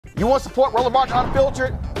You want to support Roland Martin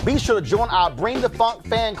Unfiltered? Be sure to join our Bring the Funk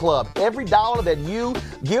fan club. Every dollar that you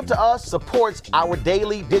give to us supports our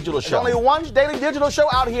daily digital show. There's only one daily digital show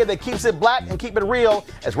out here that keeps it black and keep it real.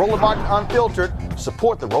 As Roland Martin Unfiltered.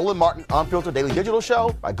 Support the Roland Martin Unfiltered daily digital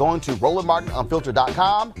show by going to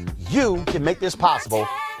RolandMartinUnfiltered.com. You can make this possible.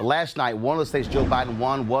 Last night, one of the states Joe Biden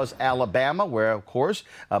won was Alabama, where, of course,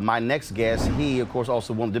 my next guest, he, of course,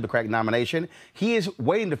 also won the Democratic nomination. He is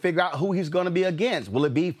waiting to figure out who he's going to be against. Will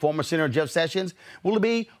it be former Senator Jeff Sessions? Will it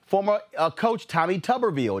be former coach Tommy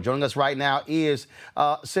Tuberville? Joining us right now is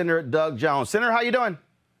Senator Doug Jones. Senator, how you doing?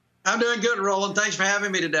 I'm doing good, Roland. Thanks for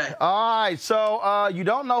having me today. All right, so you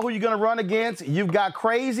don't know who you're going to run against. You've got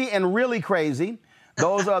crazy and really crazy.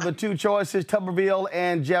 Those are the two choices, Tuberville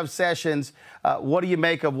and Jeff Sessions. What do you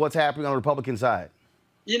make of what's happening on the Republican side?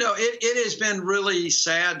 You know, it has been really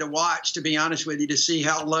sad to watch, to be honest with you, to see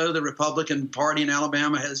how low the Republican Party in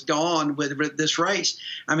Alabama has gone with this race.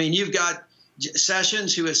 I mean, you've got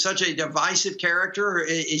Sessions, who is such a divisive character.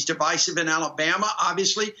 He's divisive in Alabama,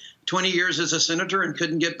 obviously. 20 years as a senator and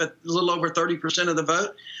couldn't get but a little over 30% of the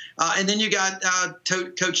vote. And then you got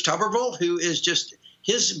Coach Tuberville, who is just –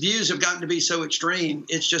 his views have gotten to be so extreme.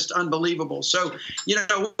 It's just unbelievable. So, you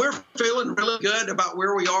know, we're feeling really good about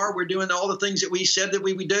where we are. We're doing all the things that we said that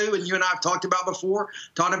we would do. And you and I have talked about before,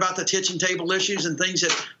 talking about the kitchen table issues and things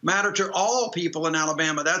that matter to all people in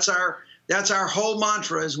Alabama. That's our whole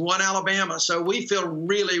mantra, is one Alabama. So we feel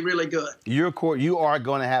really, really good. You are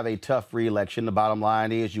going to have a tough re-election. The bottom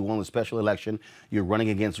line is you won the special election. You're running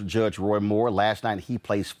against Judge Roy Moore. Last night he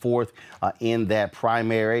placed fourth in that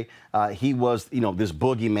primary. He was, you know, this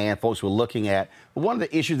boogeyman folks were looking at. But one of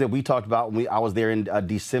the issues that we talked about when I was there in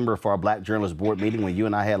December for our Black Journalists Board meeting when you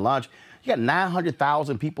and I had lunch, you got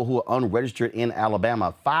 900,000 people who are unregistered in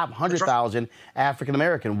Alabama, 500,000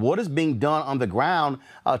 African-American. What is being done on the ground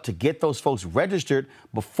to get those folks registered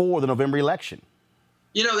before the November election?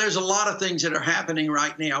 You know, there's a lot of things that are happening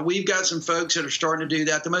right now. We've got some folks that are starting to do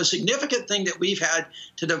that. The most significant thing that we've had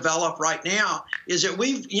to develop right now is that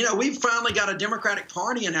we've finally got a Democratic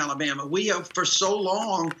Party in Alabama. We have, for so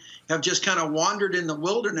long, have just kind of wandered in the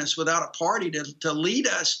wilderness without a party to lead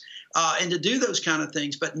us and to do those kind of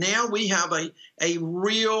things. But now we have a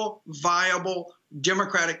real viable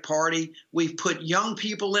Democratic Party. We've put young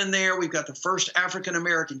people in there. We've got the first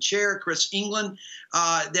African-American chair, Chris England,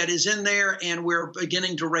 that is in there, and we're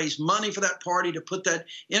beginning to raise money for that party to put that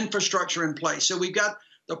infrastructure in place. So we've got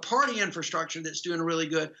the party infrastructure that's doing really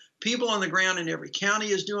good. People on the ground in every county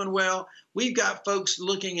is doing well. We've got folks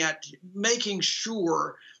looking at making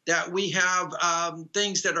sure that we have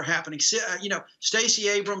things that are happening. You know, Stacey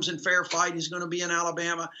Abrams and Fair Fight is going to be in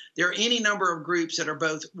Alabama. There are any number of groups that are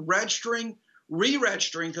both registering,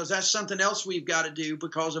 re-registering, because that's something else we've got to do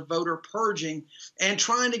because of voter purging, and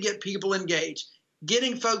trying to get people engaged.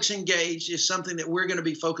 Getting folks engaged is something that we're going to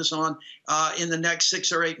be focused on in the next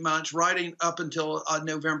 6 or 8 months, right up until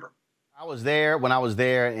November. When I was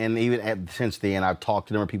there, and even since then, I've talked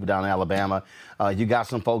to different people down in Alabama. You got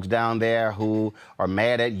some folks down there who are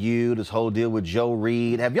mad at you, this whole deal with Joe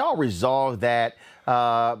Reed. Have y'all resolved that?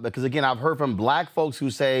 Because, again, I've heard from black folks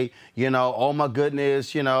who say, you know, oh, my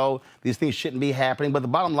goodness, you know, these things shouldn't be happening. But the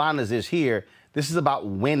bottom line is this here. This is about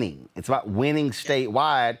winning. It's about winning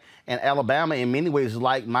statewide. And Alabama, in many ways, is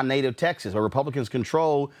like my native Texas, where Republicans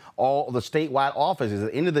control all the statewide offices.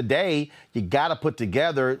 At the end of the day, you got to put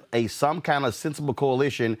together some kind of sensible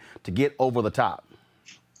coalition to get over the top.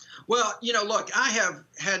 Well, you know, look, I have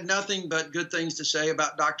had nothing but good things to say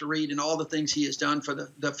about Dr. Reed and all the things he has done for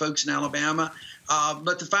the folks in Alabama.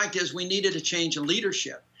 But the fact is, we needed a change in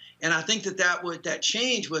leadership. And I think that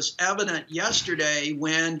change was evident yesterday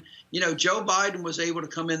when, you know, Joe Biden was able to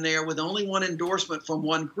come in there with only one endorsement from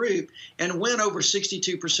one group and win over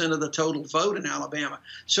 62% of the total vote in Alabama.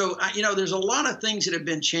 So, you know, there's a lot of things that have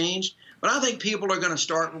been changed. But I think people are going to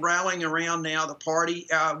start rallying around now the party.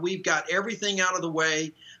 We've got everything out of the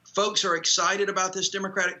way. Folks are excited about this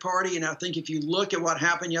Democratic Party. And I think if you look at what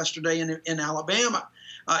happened yesterday in Alabama,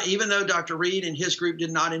 even though Dr. Reed and his group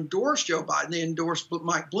did not endorse Joe Biden, they endorsed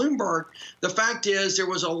Mike Bloomberg, the fact is there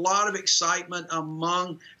was a lot of excitement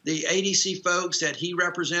among the ADC folks that he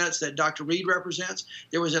represents, that Dr. Reed represents.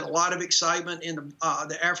 There was a lot of excitement in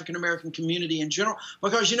the African-American community in general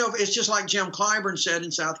because, you know, it's just like Jim Clyburn said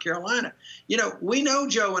in South Carolina. You know, we know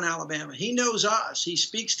Joe in Alabama. He knows us. He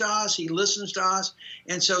speaks to us. He listens to us.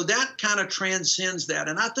 And so that kind of transcends that.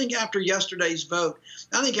 And I think after yesterday's vote,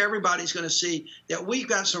 I think everybody's going to see that we've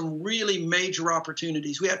got some really major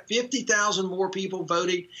opportunities. We had 50,000 more people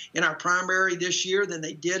voting in our primary this year than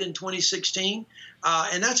they did in 2016.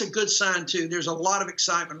 And that's a good sign, too. There's a lot of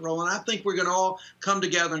excitement, Roland. I think we're going to all come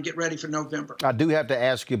together and get ready for November. I do have to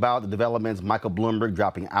ask you about the developments. Michael Bloomberg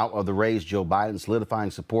dropping out of the race, Joe Biden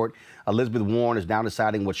solidifying support. Elizabeth Warren is now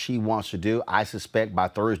deciding what she wants to do. I suspect by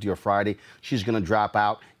Thursday or Friday, she's going to drop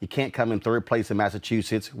out. You can't come in third place in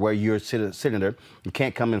Massachusetts, where you're a senator. You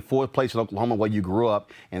can't come in fourth place in Oklahoma, where you grew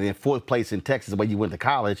up, and then fourth place in Texas, where you went to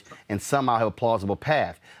college, and somehow have a plausible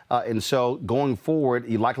path. And so going forward,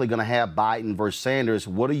 you're likely going to have Biden versus Sanders.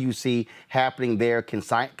 What do you see happening there? Can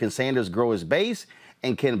Sanders grow his base?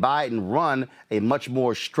 And can Biden run a much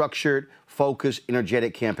more structured, focused,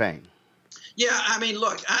 energetic campaign? Yeah, I mean,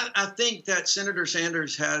 look, I think that Senator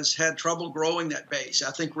Sanders has had trouble growing that base.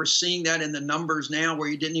 I think we're seeing that in the numbers now, where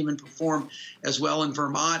he didn't even perform as well in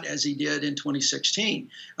Vermont as he did in 2016.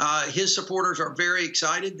 His supporters are very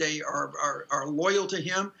excited. They are loyal to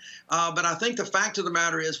him. But I think the fact of the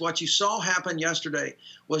matter is what you saw happen yesterday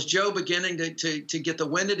was Joe beginning to get the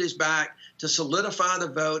wind at his back, to solidify the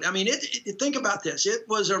vote. I mean, think about this. It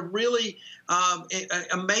was a really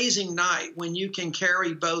amazing night when you can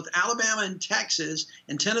carry both Alabama and Texas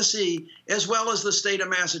and Tennessee, as well as the state of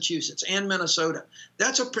Massachusetts and Minnesota.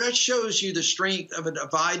 That shows you the strength of a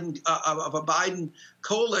Biden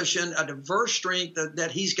coalition, a diverse strength that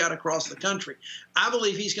he's got across the country. I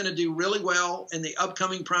believe he's going to do really well in the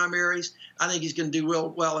upcoming primaries. I think he's going to do real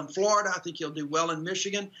well in Florida. I think he'll do well in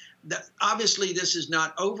Michigan. Obviously, this is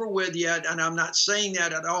not over with yet, and I'm not saying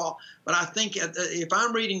that at all. But I think if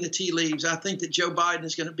I'm reading the tea leaves, I think that Joe Biden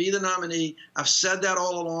is going to be the nominee. I've said that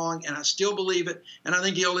all along, and I still believe it. And I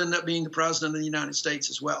think he'll end up being the president of the United States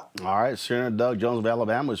as well. All right, Senator Doug Jones of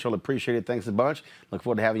Alabama. We surely appreciate it. Thanks a bunch. Look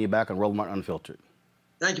forward to having you back on Roland Martin Unfiltered.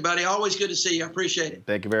 Thank you, buddy. Always good to see you. I appreciate it.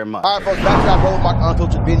 Thank you very much. All right, folks, back to that Roland Martin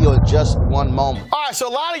Unfiltered video in just one moment. All right, so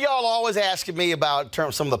a lot of y'all are always asking me about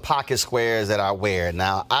some of the pocket squares that I wear.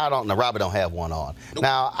 Now, Robert don't have one on. Nope.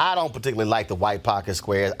 Now, I don't particularly like the white pocket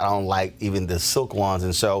squares. I don't like even the silk ones.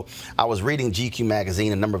 And so I was reading GQ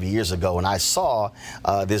magazine a number of years ago, and I saw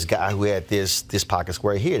this guy who had this pocket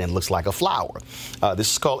square here, and it looks like a flower.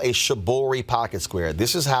 This is called a shibori pocket square.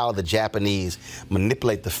 This is how the Japanese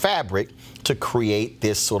manipulate the fabric to create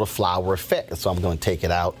this sort of flower effect. So I'm going to take it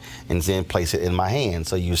out and then place it in my hand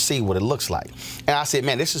so you see what it looks like. And I said,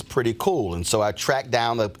 man, this is pretty cool. And so I tracked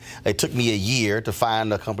down, it took me a year to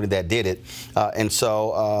find a company that did it. And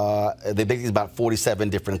so they make these about 47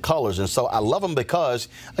 different colors. And so I love them because,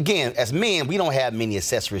 again, as men, we don't have many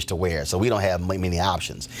accessories to wear, so we don't have many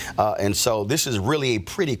options. And so this is really a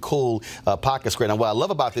pretty cool pocket square. Now, what I love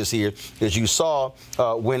about this here is you saw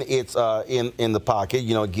when it's in the pocket,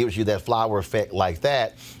 you know, it gives you that flower effect like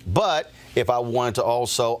that. But if I wanted to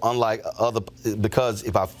also, unlike because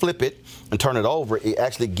if I flip it and turn it over, it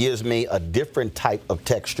actually gives me a different type of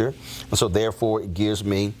texture. And so therefore it gives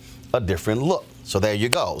me a different look. So there you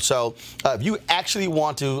go. So if you actually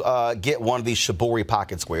want to get one of these shibori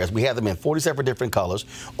pocket squares, we have them in 47 different colors.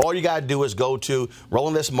 All you got to do is go to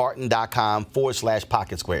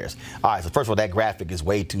RolandSMartin.com/pocket squares. All right, so first of all, that graphic is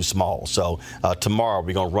way too small. So tomorrow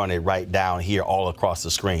we're going to run it right down here all across the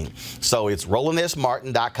screen. So it's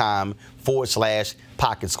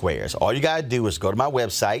RolandSMartin.com/pocket squares. All you got to do is go to my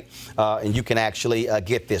website and you can actually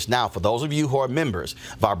get this. Now, for those of you who are members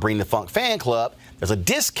of our Bring the Funk fan club, there's a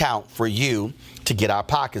discount for you to get our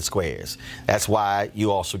pocket squares. That's why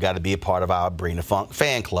you also got to be a part of our Bring the Funk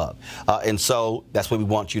fan club. And so that's what we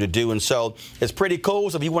want you to do. And so it's pretty cool.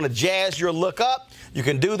 So if you want to jazz your look up, you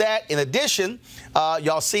can do that. In addition,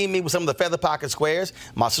 y'all see me with some of the feather pocket squares.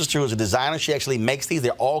 My sister, who's a designer, she actually makes these.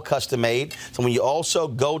 They're all custom made. So when you also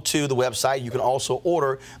go to the website, you can also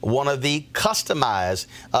order one of the customized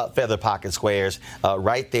feather pocket squares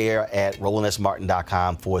right there at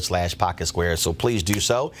RolandSMartin.com/pocket squares. So please do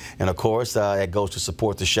so. And of course, it goes to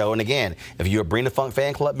support the show. And again, if you're a Bring the Funk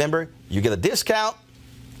fan club member, you get a discount.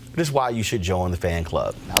 This is why you should join the fan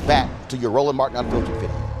club. Now back to your Roland Martin Unfiltered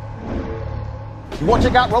video. You want to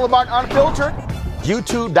check out Roland Martin Unfiltered?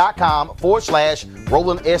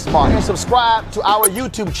 YouTube.com/Roland S. Martin. And subscribe to our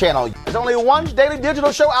YouTube channel. There's only one daily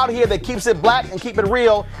digital show out here that keeps it black and keep it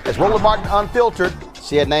real. It's Roland Martin Unfiltered.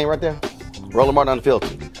 See that name right there? Roland Martin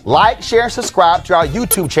Unfiltered. Like, share, and subscribe to our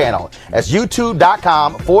YouTube channel. That's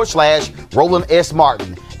YouTube.com/Roland S.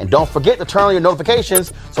 Martin. And don't forget to turn on your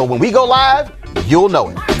notifications so when we go live, you'll know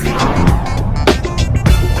it.